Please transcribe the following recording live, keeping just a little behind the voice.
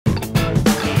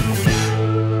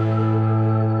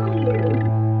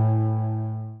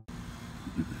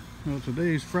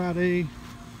Today's Friday,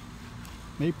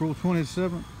 April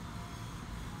 27th,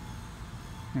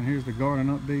 and here's the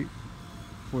garden update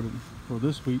for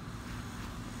this week.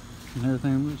 And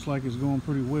everything looks like it's going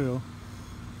pretty well.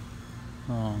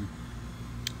 I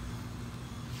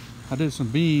did some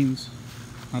beans.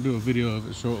 I'll do a video of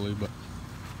it shortly, but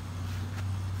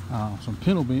some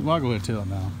pinto beans. Well, I'll go ahead and tell it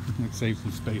now. Save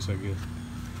some space, I guess.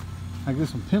 I get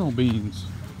some pinto beans.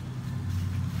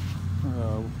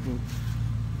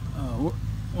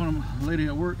 One of my lady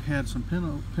at work had some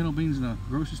pinto beans in a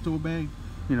grocery store bag.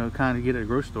 You know, kind of get at a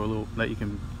grocery store, a little that you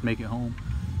can make it home.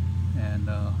 And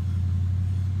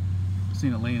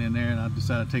seen it laying in there, and I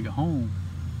decided to take it home.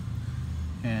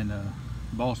 And the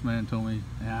boss man told me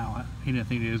he didn't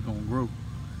think it was going to grow.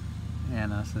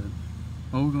 And I said,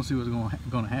 well, we're going to see what's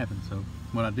going to happen. So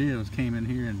what I did was came in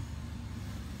here and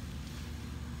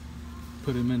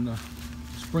put them in the,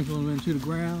 sprinkle them into the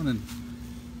ground, and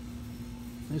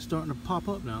they're starting to pop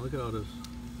up now. Look at all this.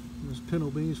 There's pinto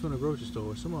beans from the grocery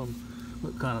store. Some of them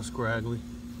look kind of scraggly.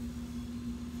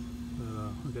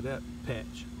 Look at that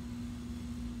patch.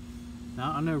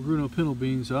 Now, I never grew no pinto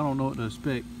beans, so I don't know what to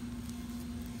expect.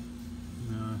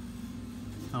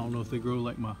 I don't know if they grow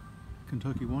like my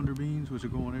Kentucky Wonder beans, which are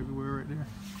growing everywhere right there.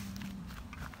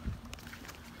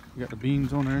 Got the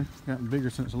beans on there. Gotten bigger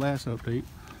since the last update.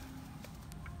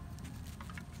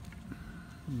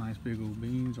 Nice big old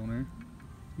beans on there.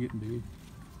 Getting big.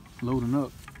 Loading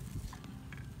up.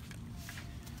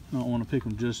 I don't want to pick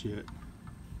them just yet.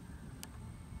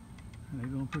 They're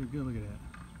going pretty good. Look at that.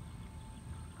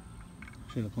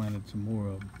 Should have planted some more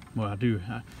of them. Well, I do.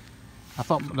 I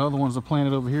thought the other ones I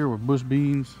planted over here were bush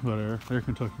beans, but they're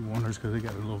Kentucky Wonders because they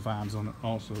got the little vines on it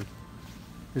also.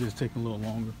 It is taking a little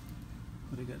longer.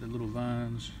 But they got the little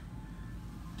vines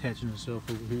attaching itself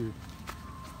over here.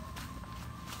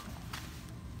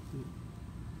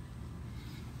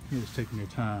 It's taking their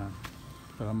time,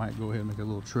 but I might go ahead and make a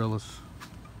little trellis.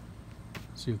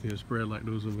 See if they'll spread like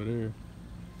those over there.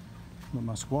 But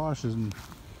my squashes, and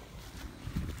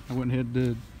I went ahead and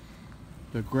did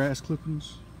the grass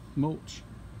clippings mulch,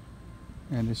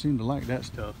 and they seem to like that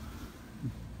stuff.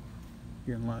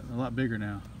 Getting a lot bigger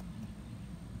now.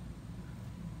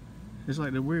 It's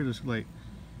like the weirdest, like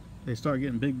they start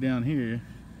getting big down here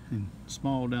and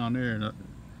small down there, and the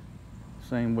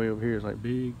same way over here is like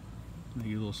big. They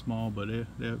get a little small, but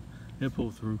they'll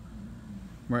pull through.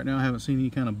 Right now I haven't seen any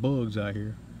kind of bugs out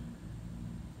here,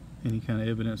 any kind of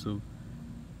evidence of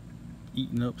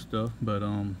eating up stuff, but I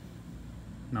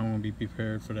want to be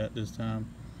prepared for that this time.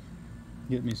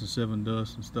 Get me some 7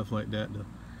 Dust and stuff like that to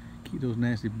keep those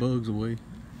nasty bugs away.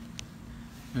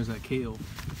 There's that kale.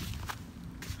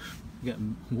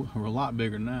 Getting a lot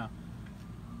bigger now.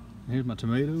 Here's my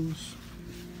tomatoes.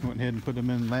 Went ahead and put them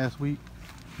in last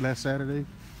Saturday.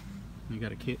 I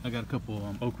got a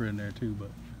couple okra in there too,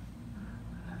 but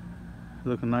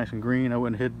looking nice and green. I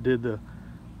went ahead and did the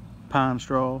pine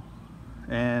straw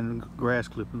and grass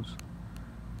clippings.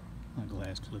 Not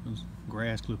glass clippings,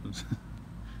 grass clippings.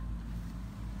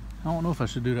 I don't know if I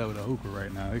should do that with the okra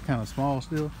right now. They're kind of small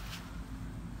still,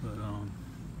 but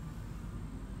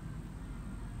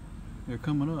they're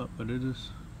coming up, but they're just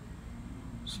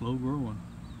slow growing.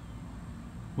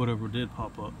 Whatever did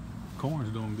pop up. Corn's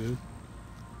doing good.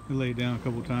 It laid down a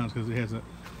couple times because it had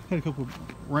a couple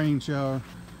rain shower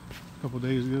a couple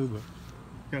days ago, but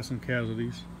got some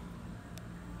casualties.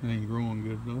 It ain't growing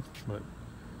good enough, but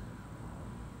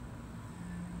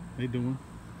they doing.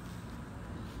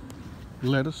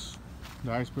 Lettuce,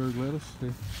 the iceberg lettuce.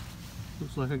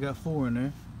 Looks like I got 4 in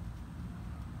there.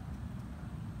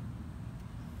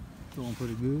 Going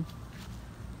pretty good.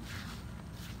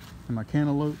 And my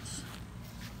cantaloupes,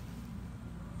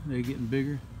 they're getting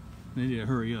bigger. They need to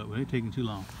hurry up, but they're taking too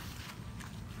long.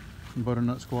 Some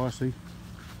butternut squash, see?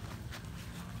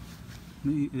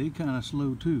 They kind of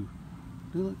slow too.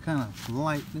 They look kind of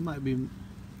light. They might be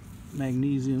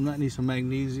magnesium. Might need some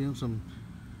magnesium, some,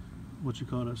 what you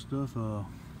call that stuff?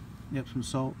 Epsom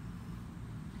salt.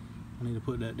 I need to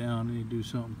put that down. I need to do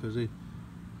something because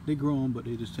they grow them, but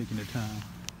they're just taking their time.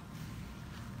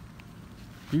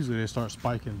 Usually they start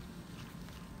spiking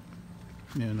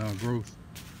in growth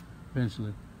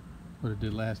eventually. What it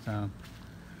did last time.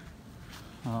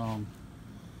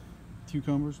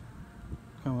 Cucumbers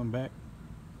coming back,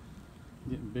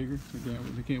 getting bigger.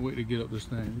 They can't wait to get up this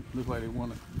thing. Look like they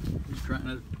want to. He's trying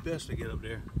their best to get up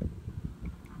there.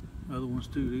 Other ones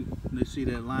too. They see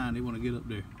that line. They want to get up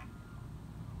there.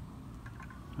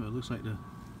 Well, it looks like the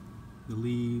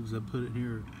leaves I put in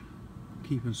here are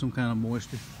keeping some kind of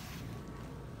moisture.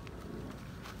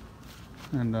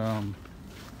 And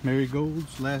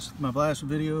marigolds. My last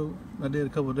video I did a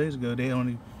couple of days ago, they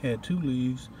only had 2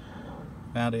 leaves.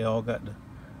 Now they all got the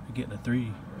getting the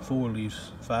 3, 4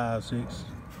 leaves, 5, 6.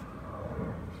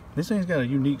 This thing's got a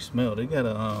unique smell. They got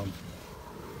a I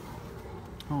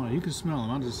don't know, you can smell them.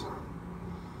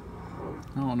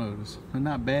 I don't know. They're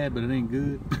not bad, but it ain't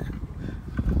good.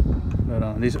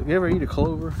 But you ever eat a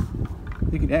clover?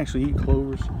 You can actually eat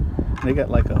clovers. They got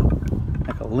like a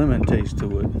lemon taste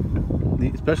to it.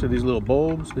 Especially these little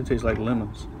bulbs, they taste like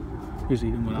lemons. I used to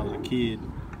eat them when I was a kid.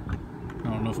 I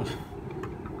don't know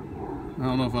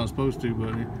if I was supposed to,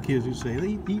 but the kids used to say,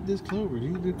 eat this clover,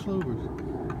 eat this clover.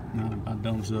 No, I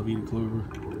dumb stuff, eat a clover.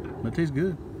 But it tastes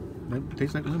good. It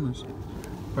tastes like lemons.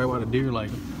 Probably why the deer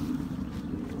like them.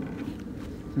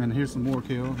 And here's some more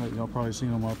kale, like y'all probably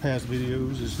seen on my past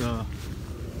videos.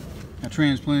 I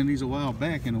transplanted these a while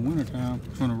back in the wintertime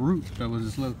from the root that was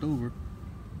just left over.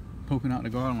 Poking out the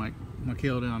garden like my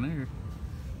kale down there.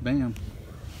 Bam.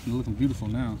 They're looking beautiful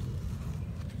now.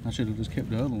 I should have just kept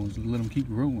the other ones and let them keep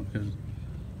growing, because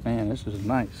man, this is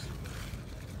nice.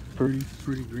 Pretty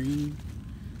green.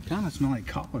 Kind of smell like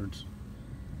collards.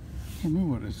 I can't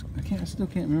remember what this. I still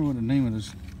can't remember what the name of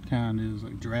this kind is.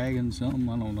 Like dragon something.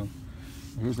 I don't know.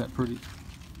 Here's that the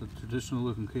traditional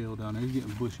looking kale down there. He's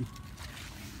getting bushy.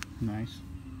 Nice.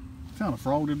 Found a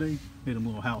frog today. Made him a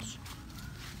little house.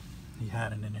 He's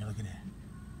hiding in there. Look at that.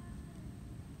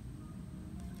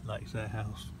 Likes that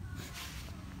house.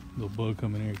 Little bug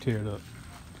come in here and tear it up.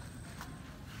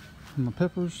 And my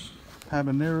peppers,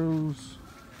 habaneros.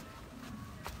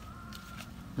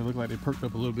 They look like they perked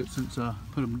up a little bit since I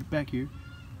put them back here.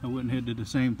 I went ahead and did the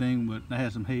same thing, but I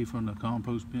had some hay from the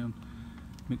compost bin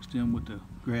mixed in with the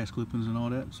grass clippings and all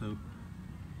that, so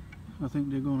I think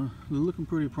they're looking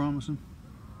pretty promising.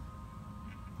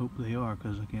 Hope they are,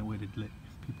 because I can't wait to let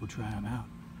people try them out.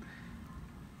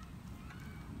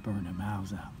 Burn their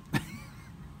mouths out.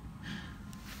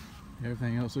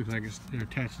 Everything else looks like they're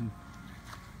attaching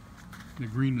the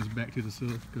greenness back to the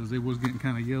stuff, because they was getting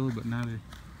kind of yellow, but now they're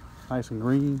nice and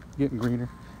green, getting greener.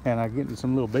 And I'm getting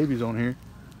some little babies on here.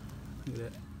 Look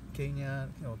at that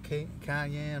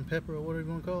cayenne pepper, or what are you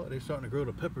going to call it? They're starting to grow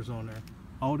the peppers on there.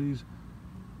 A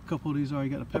couple of these already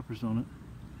got the peppers on it.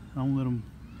 I don't let them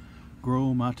grow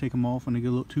them. I take them off when they get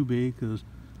a little too big, because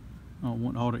I don't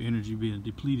want all the energy being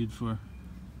depleted for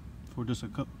just a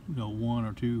couple, 1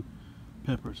 or 2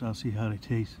 peppers. I'll see how they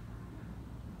taste.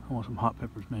 I want some hot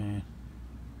peppers, man.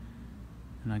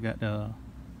 And I got the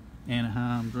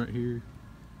Anaheims right here.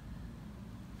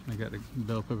 I got the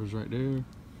bell peppers right there.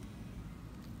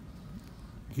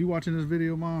 If you're watching this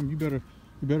video, Mom, you better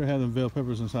have them bell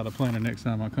peppers inside the planter next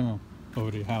time I come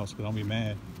over to your house, because I'll be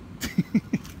mad.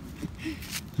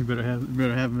 You better have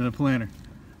them in a planter.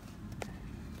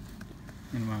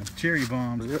 And my cherry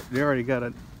bombs, they already got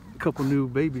a couple new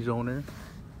babies on there.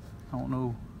 I don't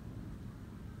know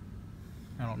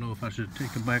if I should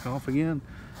take them back off again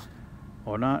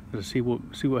or not, to see what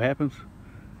happens.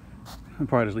 I'll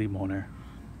probably just leave them on there.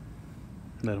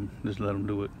 Let them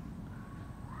do it.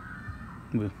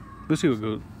 We'll see what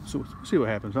goes. So see what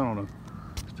happens. I don't know.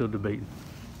 Still debating.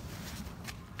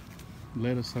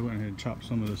 Lettuce. I went ahead and chopped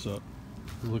some of this up.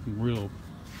 It's looking real.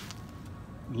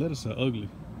 Lettuce are ugly.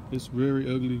 It's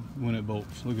very ugly when it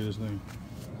bolts. Look at this thing.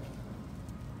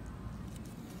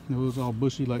 It was all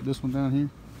bushy like this one down here.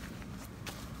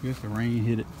 I guess the rain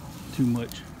hit it too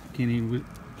much. Can't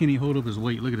even hold up his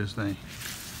weight. Look at this thing.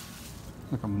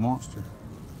 Like a monster.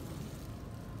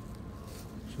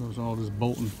 Shows all this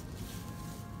bolting.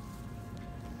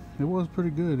 It was pretty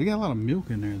good. They got a lot of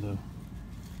milk in there though.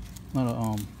 A lot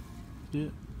of yeah.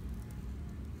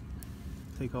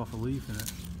 Take off a leaf in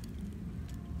it.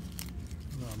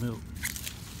 A lot of milk.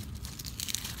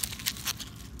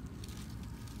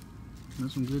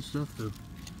 That's some good stuff though.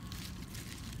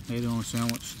 Ate it on a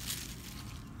sandwich.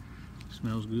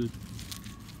 Smells good.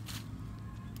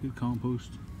 Good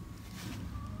compost.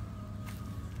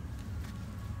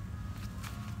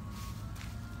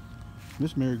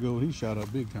 This marigold, he shot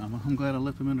up big time. I'm glad I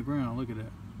left him in the ground. Look at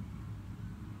that.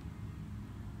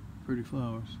 Pretty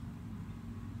flowers.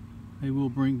 They will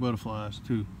bring butterflies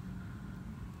too.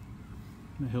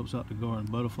 It helps out the garden.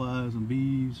 Butterflies and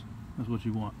bees. That's what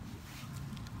you want.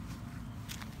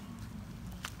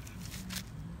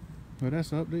 Well,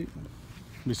 that's the update.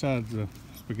 Besides the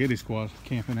spaghetti squash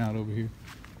camping out over here.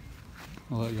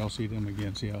 I'll let y'all see them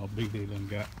again, see how big they done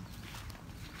got.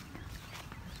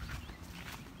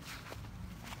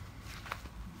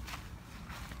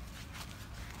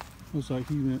 Looks like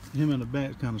him in the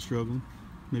back kind of struggling.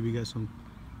 Maybe he got some,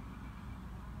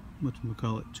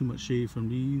 too much shade from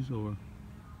these, or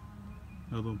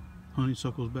other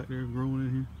honeysuckles back there growing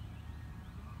in here.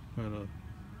 But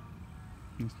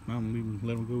I'm leaving,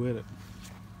 let them go at it.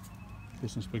 Get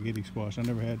some spaghetti squash. I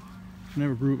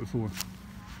never grew it before.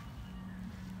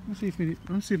 Let's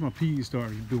see if my peas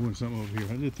started doing something over here.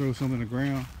 I did throw some in the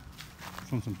ground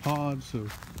from some pods, so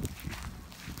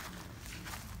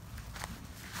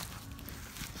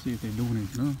see if they're doing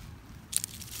anything. No.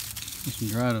 There's some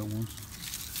dried up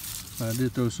ones. But I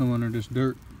did throw some under this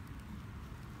dirt.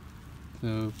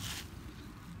 So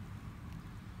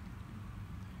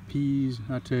peas,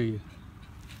 I tell you,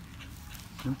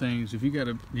 them things, if you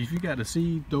got a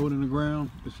seed, throw it in the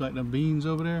ground. It's like them beans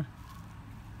over there.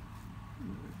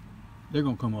 They're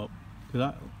gonna come up.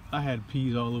 Cause I had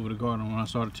peas all over the garden when I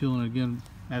started tilling it again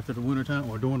after the winter time,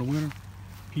 or during the winter.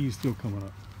 Peas still coming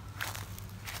up.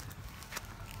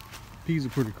 Peas are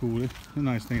pretty cool. They're a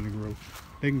nice thing to grow.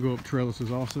 They can grow up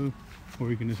trellises also, or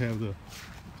you can just have the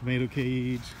tomato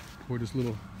cage, or just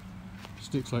little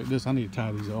sticks like this. I need to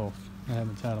tie these off. I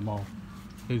haven't tied them off.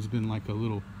 They've just been like a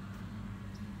little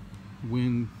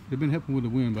wind. They've been helping with the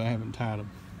wind, but I haven't tied them.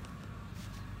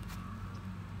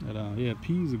 But yeah,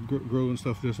 peas are growing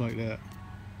stuff just like that.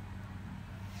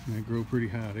 And they grow pretty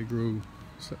high. They grow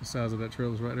the size of that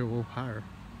trellis right there, a little higher.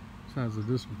 Size of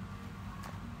this one.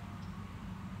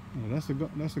 That's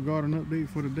the garden update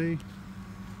for today.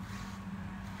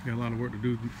 Got a lot of work to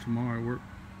do tomorrow at work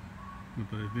with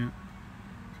the event.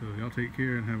 So y'all take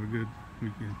care and have a good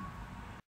weekend.